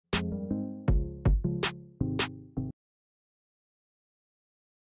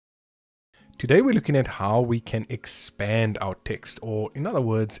Today we're looking at how we can expand our text, or in other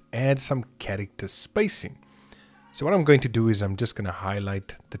words, add some character spacing. So what I'm going to do is I'm just going to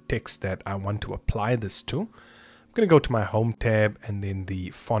highlight the text that I want to apply this to. I'm going to go to my Home tab and then the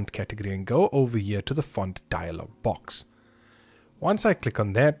Font category and go over here to the Font dialog box. Once I click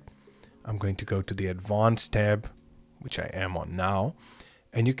on that, I'm going to go to the Advanced tab, which I am on now,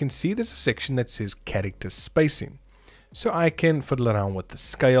 and you can see there's a section that says Character Spacing. So I can fiddle around with the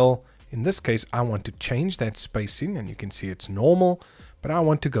scale. In this case, I want to change that spacing, and you can see it's normal, but I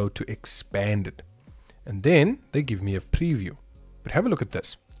want to go to Expanded. And then they give me a preview. But have a look at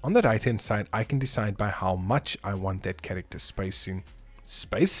this. On the right hand side, I can decide by how much I want that character spacing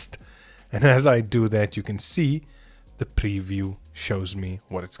spaced. And as I do that, you can see the preview shows me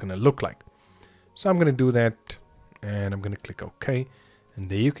what it's going to look like. So I'm going to do that, and I'm going to click OK. And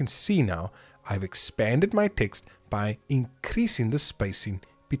there you can see now I've expanded my text by increasing the spacing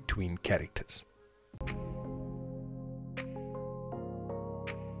between characters.